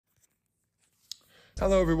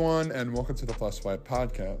Hello, everyone, and welcome to the Plus Swipe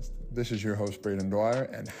podcast. This is your host, Braden Dwyer,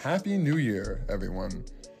 and Happy New Year, everyone.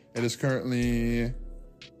 It is currently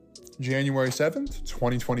January 7th,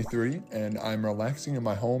 2023, and I'm relaxing in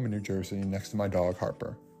my home in New Jersey next to my dog,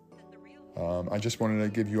 Harper. I just wanted to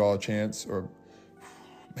give you all a chance,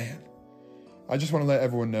 I just want to let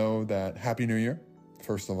everyone know that Happy New Year,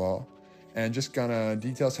 first of all, and just gonna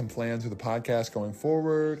detail some plans for the podcast going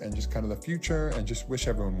forward and just kind of the future and just wish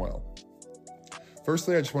everyone well.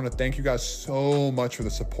 Firstly, I just want to thank you guys so much for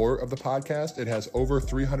the support of the podcast. It has over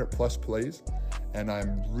 300 plus plays, and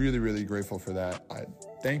I'm really, really grateful for that. I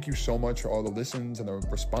thank you so much for all the listens and the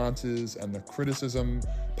responses and the criticism,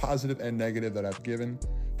 positive and negative, that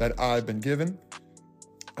I've been given.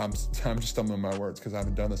 I'm just stumbling my words because I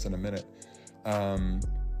haven't done this in a minute.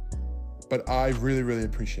 But I really, really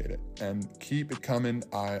appreciate it, and keep it coming.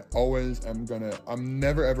 I'm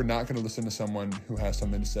never, ever not going to listen to someone who has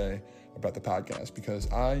something to say about the podcast, because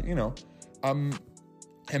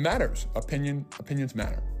it matters. Opinions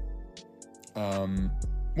matter.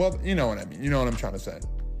 Well, you know what I mean. You know what I'm trying to say.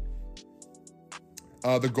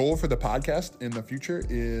 The goal for the podcast in the future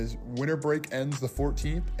is winter break ends the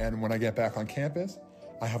 14th, and when I get back on campus,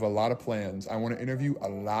 I have a lot of plans. I want to interview a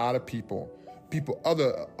lot of people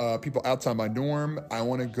outside my dorm. I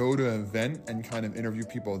want to go to an event and kind of interview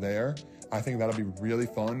people there. I think that'll be really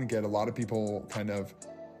fun. Get a lot of people kind of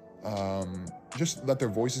just let their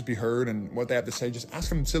voices be heard and what they have to say. Just ask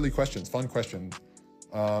them silly questions, fun questions.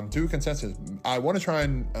 Do a consensus. I want to try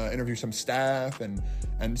and interview some staff and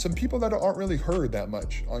some people that aren't really heard that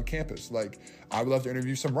much on campus. Like, I would love to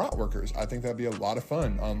interview some rot workers. I think that'd be a lot of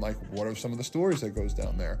fun on, like, what are some of the stories that goes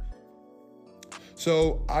down there.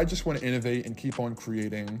 So I just want to innovate and keep on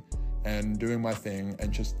creating and doing my thing.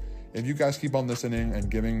 And just, if you guys keep on listening and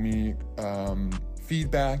giving me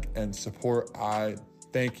feedback and support, I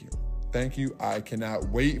thank you. Thank you. I cannot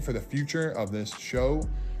wait for the future of this show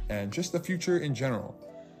and just the future in general.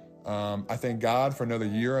 I thank God for another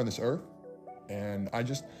year on this earth. And I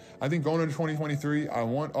think going into 2023, I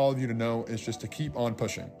want all of you to know is just to keep on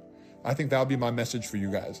pushing. I think that'll be my message for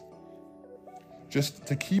you guys. Just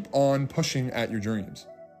to keep on pushing at your dreams.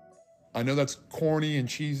 I know that's corny and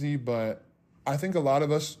cheesy, but I think a lot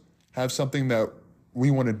of us have something that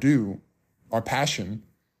we want to do, our passion,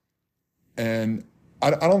 and I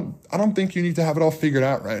don't think you need to have it all figured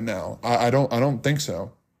out right now. I don't think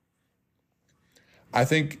so. I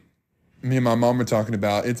think me and my mom were talking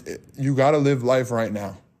about you got to live life right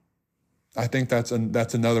now. I think that's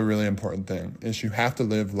another really important thing, is you have to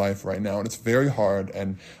live life right now. And it's very hard,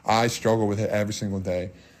 and I struggle with it every single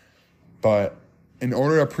day. But in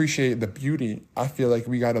order to appreciate the beauty, I feel like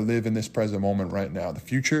we got to live in this present moment right now. The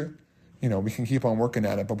future, we can keep on working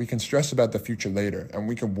at it, but we can stress about the future later, and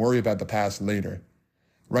we can worry about the past later.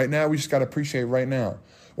 Right now, we just got to appreciate right now.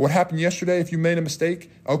 What happened yesterday, if you made a mistake,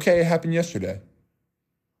 okay, it happened yesterday.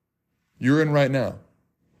 You're in right now.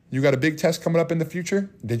 You got a big test coming up in the future.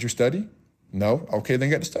 Did you study? No? Okay, then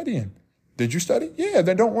get to studying. Did you study? Yeah,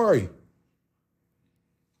 then don't worry.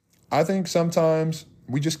 I think sometimes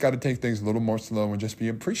we just got to take things a little more slow and just be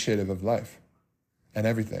appreciative of life and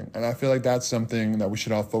everything. And I feel like that's something that we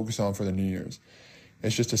should all focus on for the New Year's.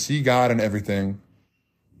 It's just to see God in everything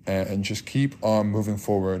and just keep on moving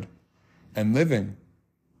forward and living.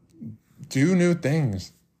 Do new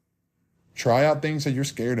things. Try out things that you're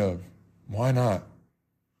scared of. Why not?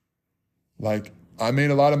 Like, I made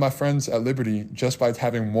a lot of my friends at Liberty just by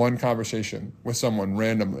having one conversation with someone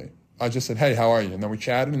randomly. I just said, hey, how are you? And then we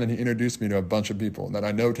chatted, and then he introduced me to a bunch of people that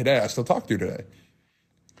I know today, I still talk to today.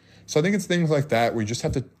 So I think it's things like that where you just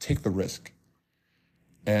have to take the risk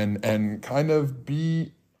and kind of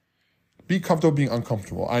be comfortable being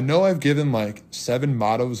uncomfortable. I know I've given like 7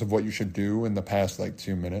 mottos of what you should do in the past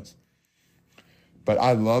 2 minutes, but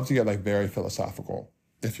I love to get very philosophical.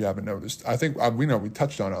 If you haven't noticed, I think we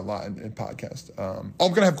touched on it a lot in podcast. I'm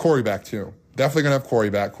going to have Corey back too. Definitely going to have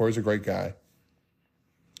Corey back. Corey's a great guy.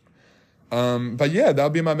 But yeah,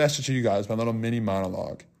 that'll be my message to you guys, my little mini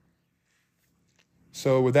monologue.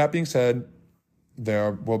 So with that being said,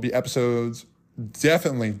 there will be episodes,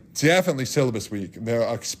 definitely syllabus week.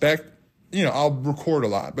 I'll record a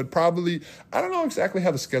lot, but probably, I don't know exactly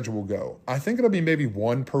how the schedule will go. I think it'll be maybe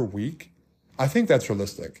 1 per week. I think that's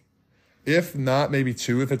realistic. If not, maybe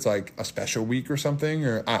 2 if it's like a special week or something,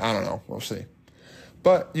 or I don't know. We'll see.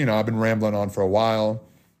 But, I've been rambling on for a while.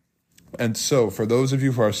 And so for those of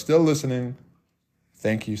you who are still listening,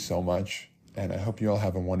 thank you so much. And I hope you all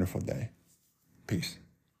have a wonderful day. Peace.